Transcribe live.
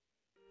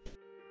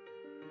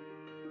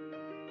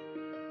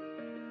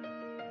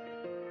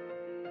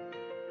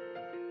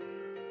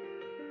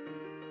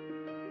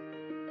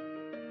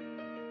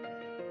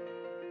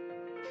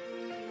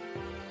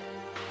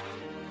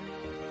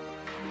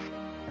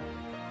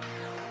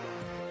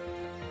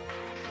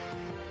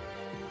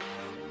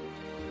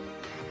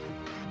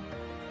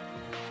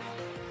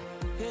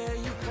Yeah,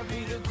 you can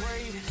be the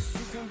greatest,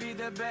 you can be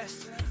the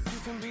best. You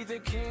can be the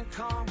King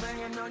Kong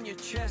banging on your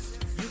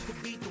chest. You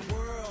could beat the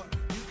world,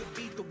 you could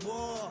beat the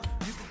war.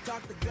 You can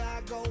talk to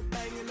God, go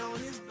banging on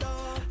his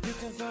door. You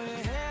can throw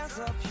your hands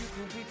up, you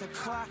can beat the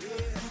clock.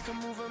 You can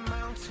move a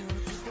mountain,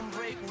 you can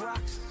break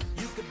rocks.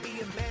 You could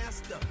be a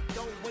master,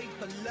 don't wait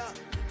for luck.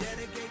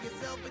 Dedicate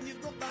yourself and you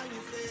go find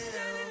yourself.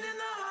 Standing in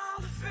the Hall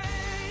of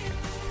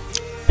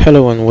Fame.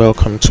 Hello and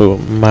welcome to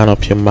Man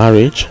Up Your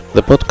Marriage,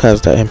 the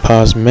podcast that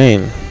empowers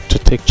men to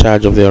take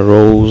charge of their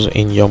roles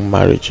in young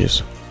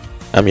marriages.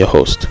 I'm your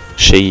host,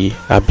 Sheyi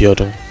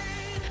Abiodun,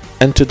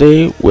 and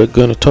today we're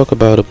going to talk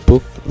about a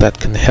book that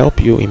can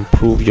help you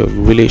improve your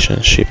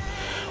relationship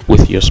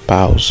with your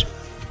spouse.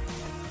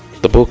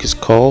 The book is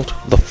called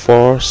The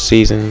 4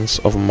 Seasons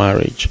of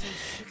Marriage,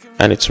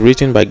 and it's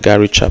written by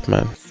Gary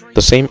Chapman,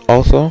 the same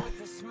author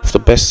of the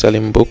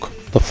best-selling book,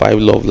 The 5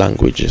 Love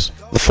Languages.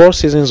 The 4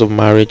 Seasons of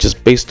Marriage is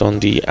based on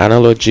the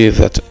analogy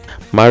that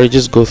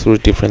marriages go through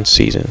different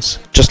seasons,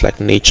 just like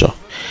nature.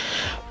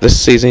 These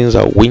seasons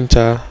are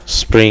winter,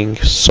 spring,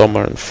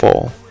 summer, and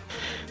fall.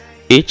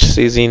 Each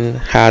season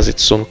has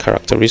its own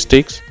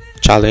characteristics,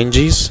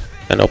 challenges,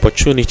 and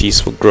opportunities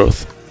for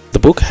growth. The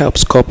book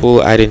helps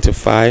couples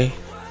identify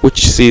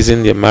which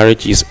season their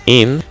marriage is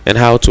in and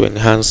how to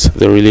enhance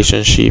the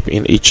relationship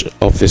in each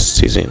of this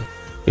season.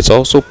 It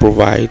also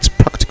provides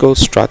practical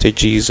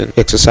strategies and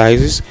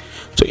exercises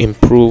to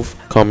improve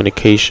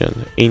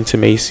communication,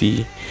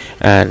 intimacy,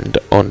 and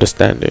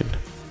understanding.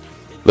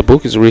 The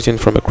book is written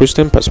from a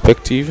Christian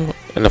perspective,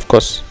 and of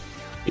course,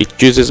 it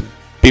uses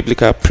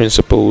biblical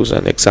principles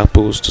and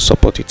examples to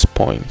support its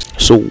points.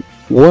 So,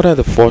 what are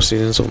the 4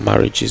 seasons of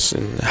marriages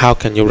and how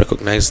can you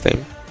recognize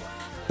them?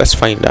 Let's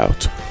find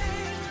out.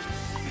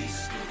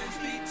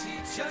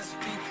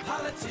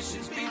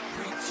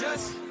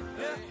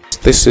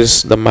 This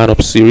is the Man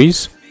Up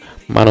series,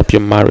 Man Up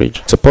Your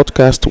Marriage. It's a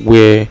podcast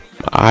where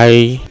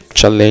I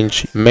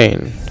challenge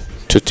men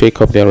to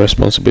take up their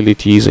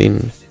responsibilities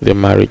in their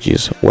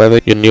marriages. Whether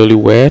you're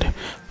newlywed,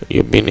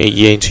 you've been a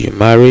year into your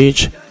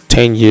marriage,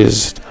 10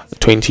 years,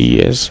 20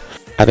 years.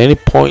 At any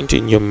point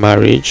in your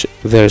marriage,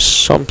 there's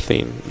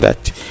something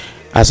that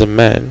as a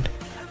man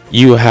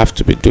you have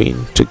to be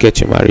doing to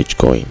get your marriage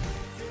going.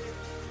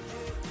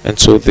 And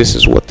so this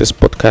is what this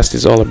podcast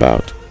is all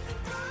about.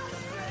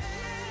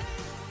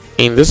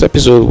 In this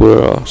episode,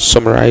 we're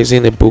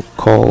summarizing a book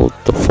called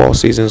The 4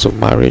 Seasons of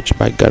Marriage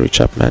by Gary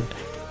Chapman.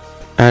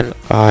 And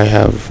I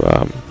have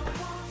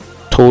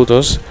told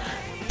us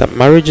that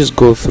marriages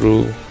go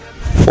through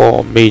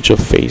 4 major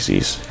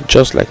phases,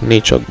 just like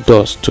nature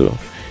does too.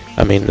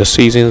 I mean, the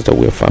seasons that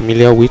we're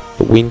familiar with,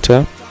 the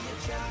winter,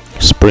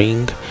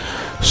 spring,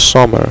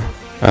 summer,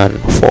 and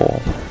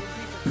fall.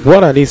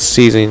 What are these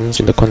seasons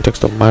in the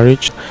context of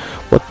marriage?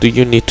 What do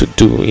you need to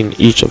do in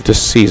each of the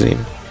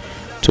seasons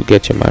to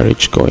get your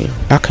marriage going?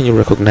 How can you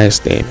recognize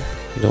them?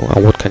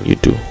 And what can you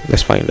do?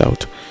 Let's find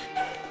out.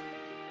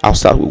 I'll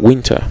start with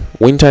winter.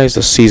 Winter is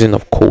the season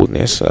of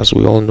coldness, as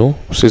we all know,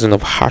 season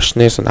of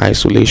harshness and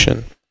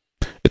isolation.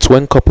 It's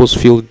when couples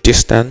feel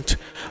distant,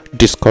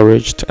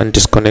 discouraged, and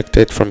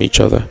disconnected from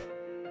each other.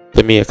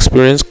 They may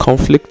experience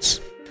conflicts,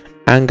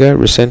 anger,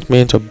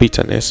 resentment, or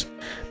bitterness.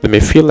 They may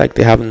feel like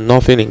they have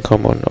nothing in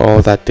common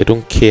or that they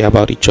don't care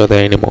about each other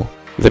anymore.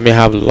 They may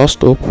have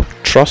lost hope,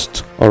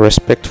 trust, or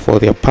respect for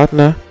their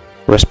partner,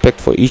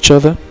 respect for each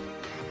other.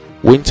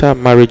 Winter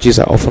marriages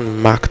are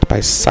often marked by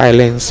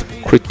silence,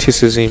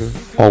 criticism,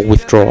 or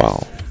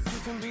withdrawal.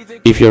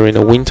 If you're in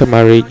a winter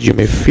marriage, you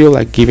may feel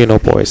like giving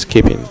up or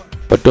escaping,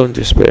 but don't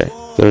despair.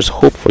 There is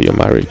hope for your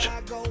marriage.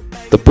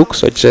 The book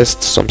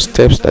suggests some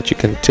steps that you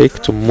can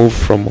take to move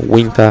from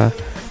winter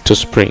to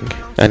spring,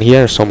 and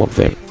here are some of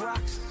them.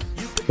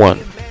 1.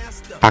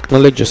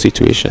 Acknowledge your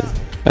situation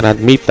and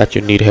admit that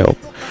you need help.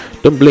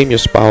 Don't blame your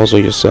spouse or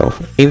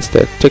yourself.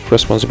 Instead, take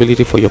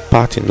responsibility for your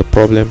part in the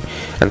problem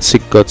and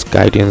seek God's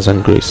guidance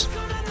and grace.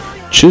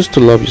 Choose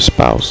to love your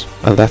spouse,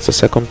 and that's the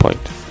second point.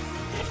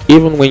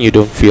 Even when you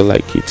don't feel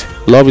like it,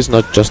 love is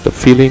not just a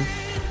feeling,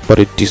 but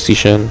a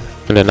decision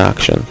and an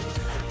action.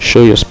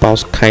 Show your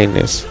spouse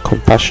kindness,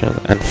 compassion,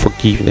 and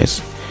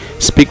forgiveness.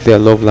 Speak their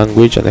love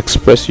language and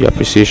express your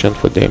appreciation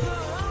for them.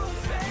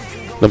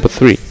 Number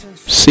 3.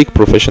 Seek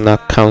professional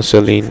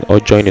counseling or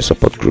join a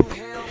support group.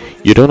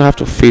 You don't have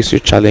to face your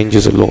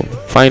challenges alone.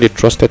 Find a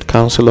trusted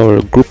counselor or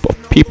a group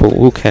of people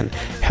who can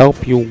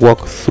help you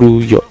walk through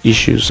your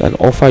issues and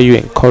offer you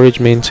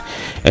encouragement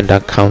and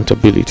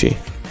accountability.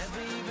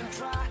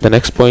 The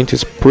next point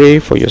is pray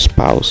for your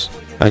spouse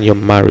and your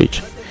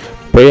marriage.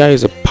 Prayer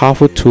is a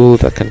powerful tool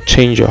that can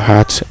change your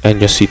heart and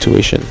your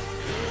situation.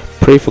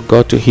 Pray for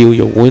God to heal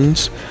your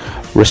wounds,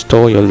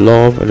 restore your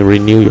love, and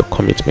renew your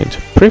commitment.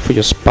 Pray for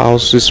your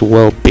spouse's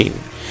well-being,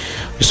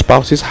 your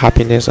spouse's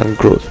happiness and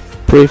growth.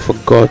 Pray for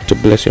God to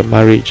bless your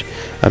marriage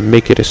and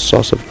make it a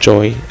source of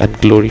joy and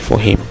glory for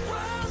Him.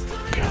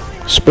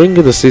 Spring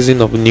is the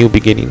season of new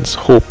beginnings,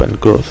 hope,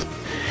 and growth.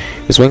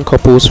 It's when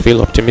couples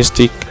feel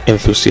optimistic,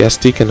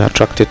 enthusiastic, and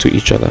attracted to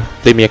each other.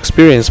 They may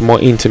experience more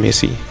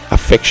intimacy,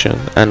 affection,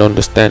 and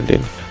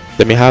understanding.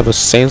 They may have a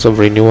sense of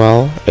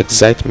renewal,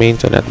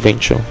 excitement, and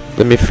adventure.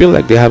 They may feel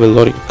like they have a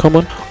lot in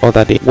common or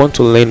that they want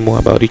to learn more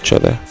about each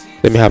other.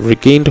 They may have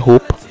regained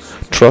hope,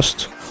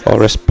 trust, or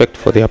respect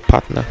for their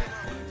partner.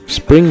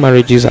 Spring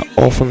marriages are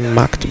often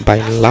marked by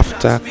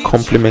laughter,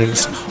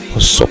 compliments, or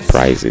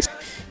surprises.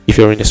 If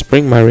you're in a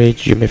spring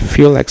marriage, you may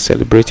feel like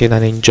celebrating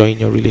and enjoying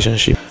your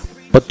relationship.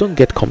 But don't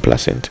get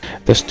complacent.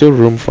 There's still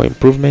room for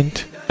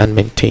improvement and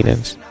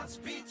maintenance.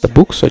 The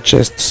book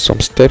suggests some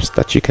steps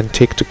that you can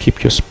take to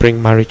keep your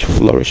spring marriage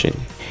flourishing.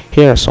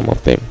 Here are some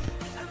of them.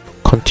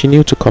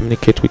 Continue to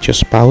communicate with your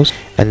spouse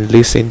and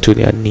listen to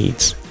their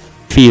needs,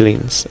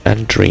 feelings,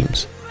 and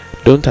dreams.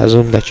 Don't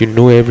assume that you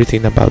know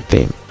everything about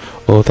them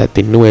or that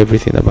they know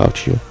everything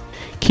about you.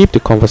 Keep the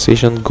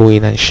conversation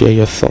going and share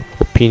your thoughts,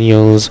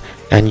 opinions,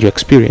 and your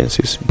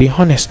experiences. Be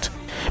honest,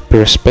 be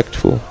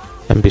respectful,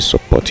 and be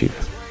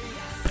supportive.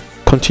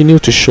 Continue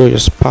to show your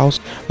spouse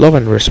love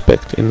and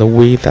respect in the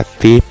way that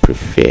they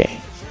prefer.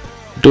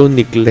 Don't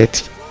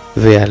neglect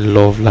their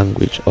love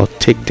language or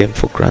take them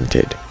for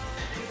granted.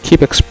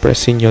 Keep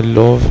expressing your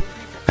love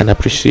and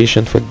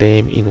appreciation for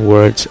them in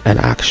words and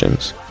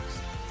actions.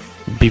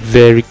 Be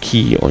very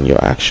key on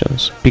your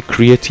actions. Be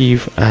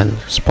creative and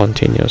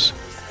spontaneous,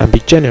 and be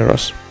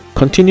generous.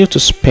 Continue to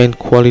spend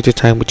quality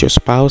time with your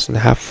spouse and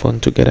have fun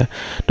together.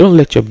 Don't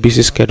let your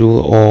busy schedule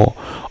or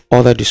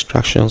other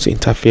distractions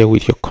interfere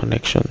with your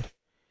connection.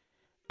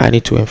 I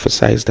need to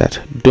emphasize that.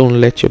 Don't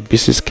let your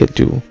busy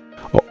schedule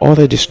or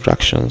other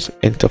distractions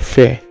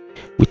interfere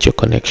with your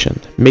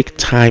connection. Make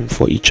time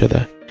for each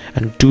other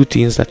and do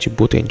things that you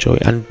both enjoy,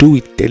 and do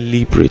it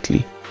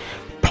deliberately.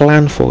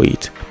 Plan for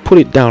it. Put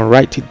it down,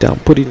 write it down,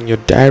 put it in your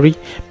diary.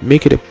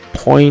 Make it a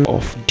point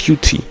of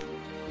duty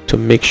to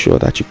make sure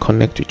that you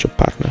connect with your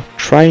partner.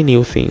 Try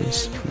new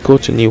things, go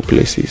to new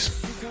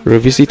places,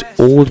 revisit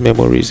old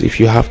memories if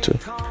you have to.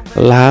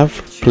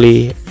 Laugh,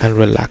 play, and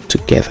relax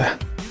together.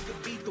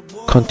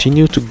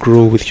 Continue to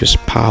grow with your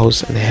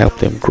spouse and help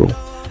them grow.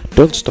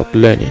 Don't stop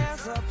learning,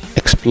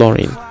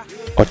 exploring,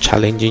 or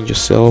challenging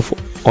yourself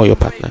or your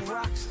partner.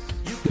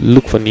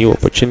 Look for new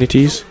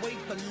opportunities.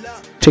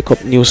 Take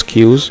up new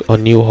skills or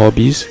new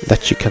hobbies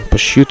that you can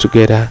pursue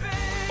together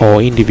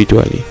or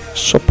individually.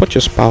 Support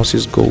your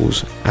spouse's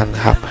goals and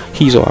have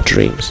his or her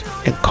dreams.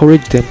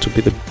 Encourage them to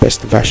be the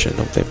best version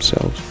of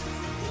themselves.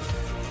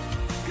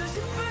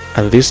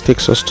 And this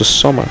takes us to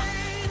summer.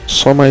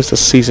 Summer is the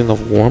season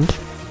of warmth,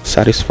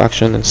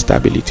 satisfaction, and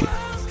stability.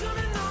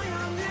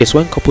 It's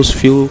when couples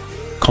feel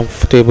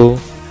comfortable,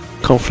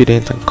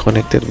 confident, and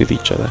connected with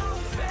each other.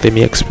 They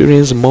may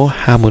experience more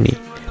harmony,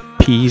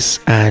 peace,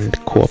 and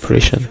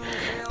cooperation.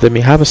 They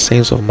may have a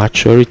sense of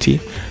maturity,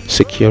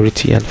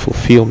 security, and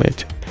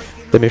fulfillment.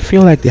 They may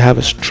feel like they have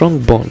a strong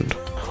bond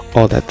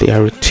or that they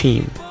are a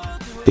team.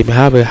 They may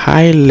have a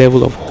high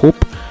level of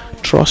hope,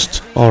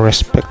 trust, or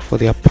respect for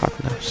their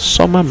partner.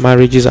 Summer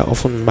marriages are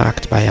often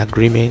marked by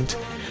agreement,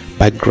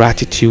 by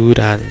gratitude,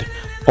 and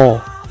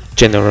or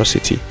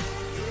generosity.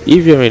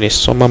 If you're in a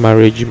summer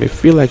marriage, you may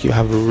feel like you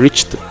have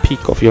reached the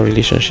peak of your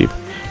relationship,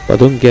 but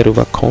don't get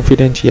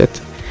overconfident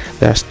yet.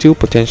 There are still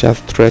potential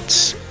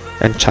threats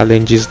and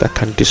challenges that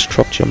can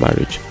disrupt your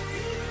marriage.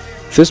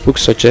 This book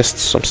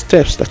suggests some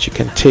steps that you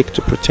can take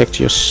to protect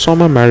your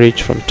summer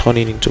marriage from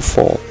turning into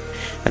fall,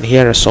 and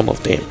here are some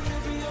of them.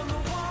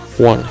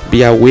 1.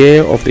 Be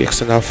aware of the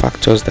external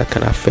factors that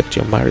can affect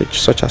your marriage,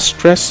 such as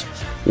stress,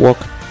 work,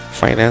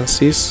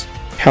 finances,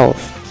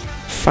 health,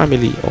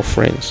 family, or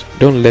friends.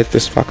 Don't let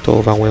this factor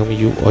overwhelm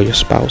you or your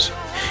spouse.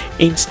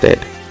 Instead,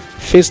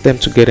 face them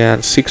together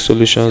and seek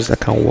solutions that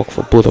can work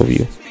for both of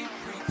you.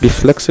 Be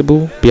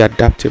flexible, be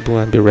adaptable,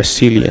 and be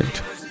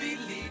resilient.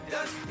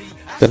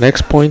 The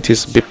next point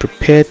is be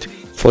prepared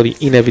for the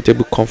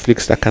inevitable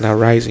conflicts that can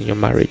arise in your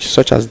marriage,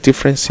 such as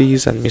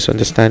differences and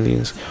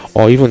misunderstandings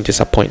or even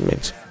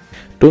disappointments.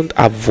 Don't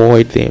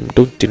avoid them,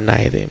 don't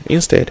deny them.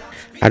 Instead,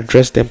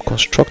 address them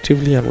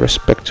constructively and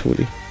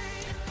respectfully.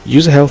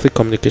 Use healthy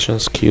communication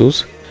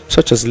skills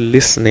such as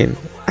listening,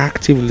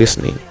 active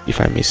listening, if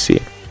I may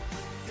say.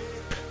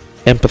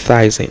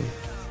 Empathizing.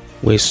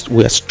 We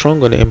are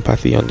strong on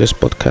empathy on this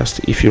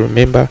podcast. If you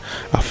remember,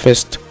 our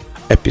first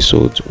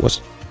episode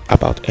was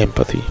about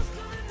empathy.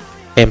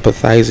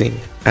 Empathizing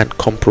and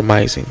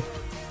compromising.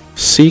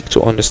 Seek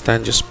to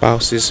understand your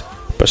spouse's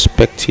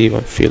perspective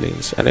and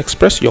feelings and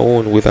express your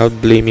own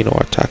without blaming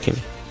or attacking.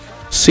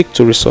 Seek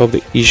to resolve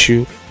the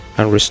issue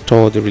and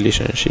restore the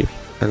relationship,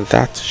 and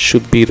that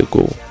should be the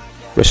goal.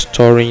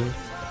 Restoring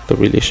the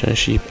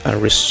relationship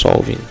and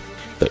resolving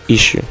the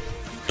issue.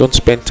 Don't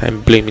spend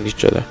time blaming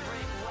each other.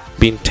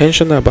 Be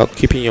intentional about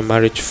keeping your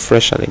marriage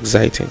fresh and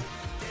exciting.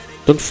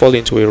 Don't fall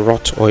into a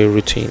rut or a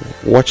routine.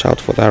 Watch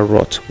out for that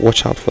rut.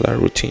 Watch out for that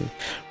routine.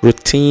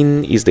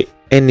 Routine is the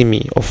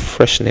enemy of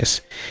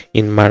freshness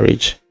in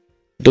marriage.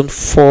 Don't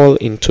fall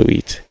into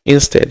it.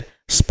 Instead,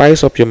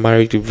 spice up your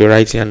marriage with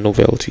variety and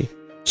novelty.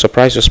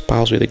 Surprise your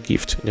spouse with a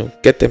gift.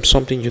 Get them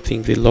something you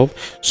think they love,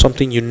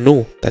 something you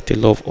know that they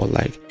love or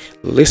like.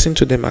 Listen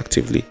to them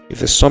actively. If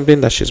there's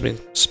something that she's been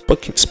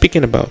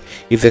speaking about,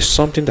 if there's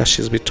something that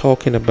she's been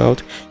talking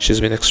about,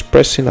 she's been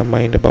expressing her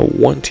mind about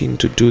wanting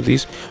to do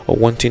this or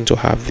wanting to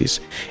have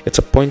this, it's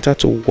a pointer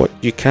to what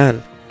you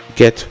can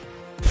get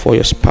for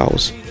your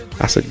spouse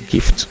as a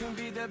gift.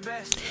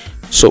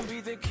 So,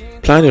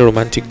 plan a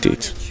romantic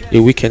date, a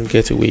weekend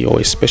getaway,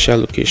 or a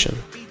special occasion.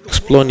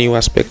 Explore new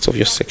aspects of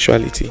your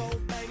sexuality,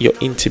 your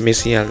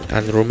intimacy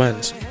and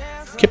romance.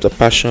 Keep the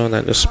passion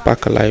and the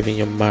spark alive in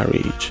your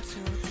marriage.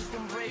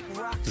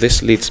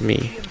 This leads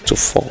me to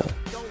fall.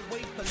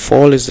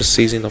 Fall is the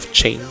season of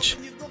change.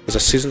 It's a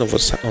season of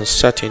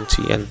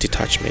uncertainty and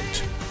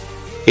detachment.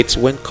 It's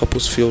when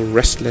couples feel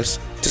restless,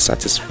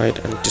 dissatisfied,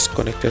 and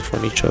disconnected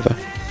from each other.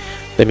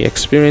 They may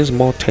experience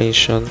more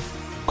tension,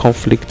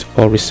 conflict,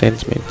 or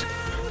resentment.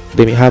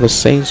 They may have a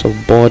sense of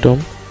boredom,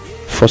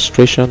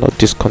 frustration, or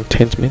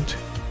discontentment.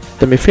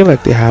 They may feel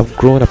like they have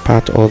grown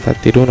apart or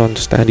that they don't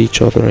understand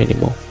each other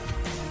anymore.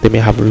 They may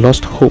have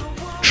lost hope,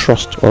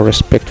 trust, or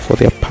respect for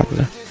their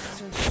partner.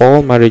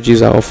 Fall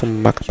marriages are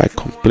often marked by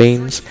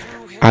complaints,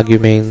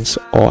 arguments,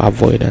 or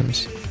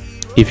avoidance.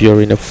 If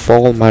you're in a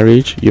fall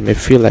marriage, you may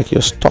feel like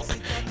you're stuck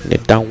in a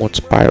downward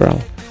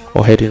spiral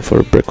or heading for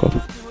a breakup.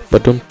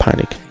 But don't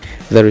panic.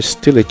 There is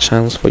still a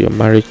chance for your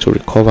marriage to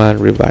recover and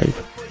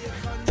revive.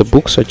 The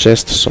book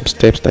suggests some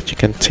steps that you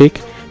can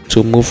take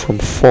to move from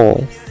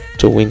fall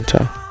to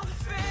winter.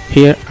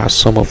 Here are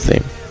some of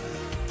them.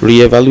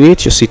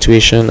 Reevaluate your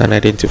situation and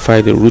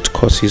identify the root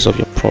causes of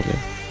your problem.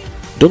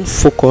 Don't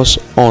focus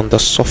on the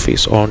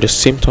surface or on the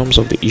symptoms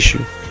of the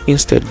issue.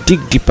 Instead,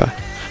 dig deeper.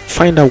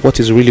 Find out what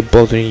is really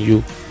bothering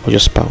you or your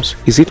spouse.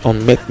 Is it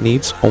unmet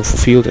needs,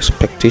 unfulfilled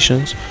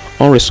expectations,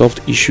 unresolved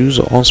issues,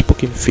 or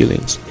unspoken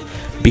feelings?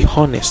 Be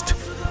honest,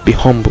 be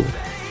humble,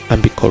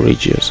 and be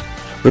courageous.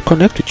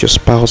 Reconnect with your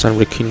spouse and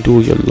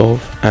rekindle your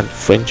love and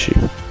friendship.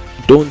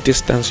 Don't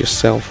distance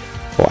yourself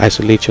or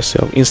isolate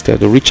yourself.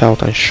 Instead, reach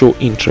out and show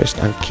interest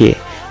and care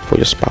for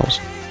your spouse.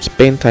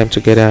 Spend time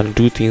together and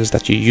do things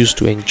that you used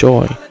to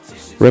enjoy.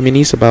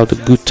 Reminisce about the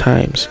good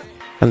times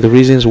and the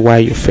reasons why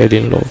you fell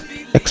in love.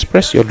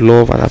 Express your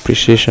love and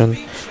appreciation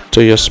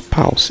to your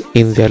spouse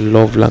in their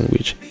love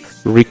language.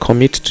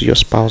 Recommit to your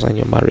spouse and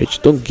your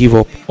marriage. Don't give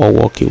up or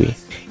walk away.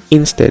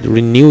 Instead,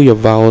 renew your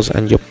vows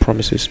and your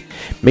promises.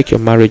 Make your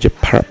marriage a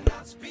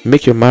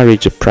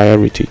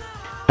priority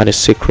and a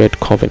sacred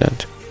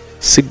covenant.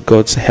 Seek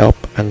God's help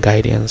and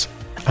guidance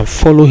and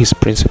follow His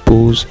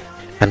principles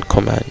and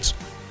commands.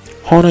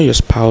 Honor your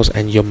spouse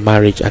and your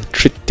marriage and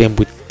treat them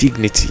with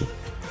dignity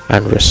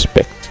and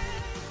respect.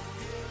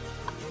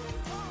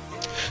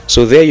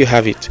 So there you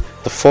have it,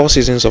 the 4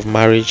 seasons of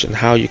marriage and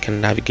how you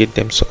can navigate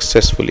them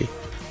successfully.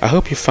 I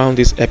hope you found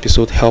this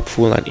episode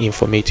helpful and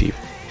informative.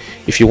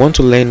 If you want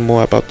to learn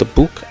more about the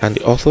book and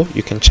the author,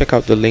 you can check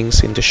out the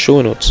links in the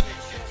show notes.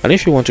 And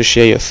if you want to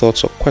share your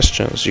thoughts or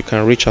questions, you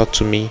can reach out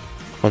to me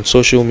on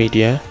social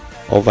media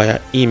or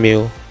via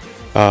email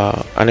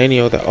and any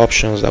other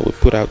options that we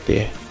put out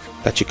there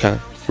that you can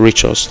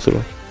reach us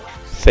through.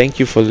 Thank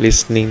you for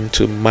listening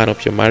to Man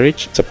Up Your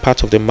Marriage. It's a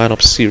part of the Man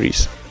Up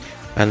series,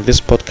 and this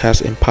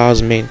podcast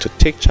empowers men to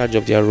take charge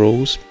of their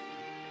roles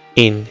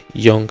in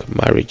young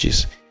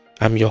marriages.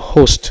 I'm your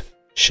host,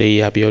 Sheyi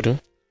Abiodun.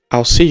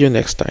 I'll see you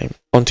next time.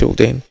 Until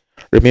then,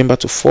 remember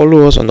to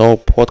follow us on all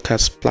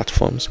podcast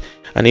platforms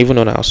and even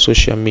on our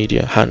social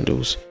media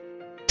handles.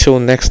 Till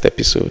next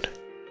episode,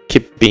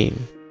 keep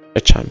being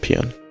a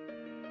champion.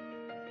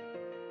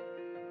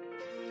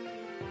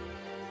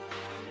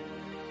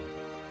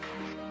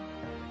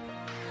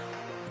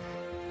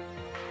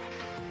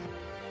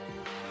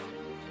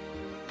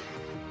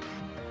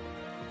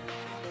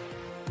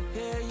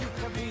 Yeah, you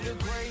can be the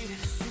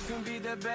greatest, you can be the best.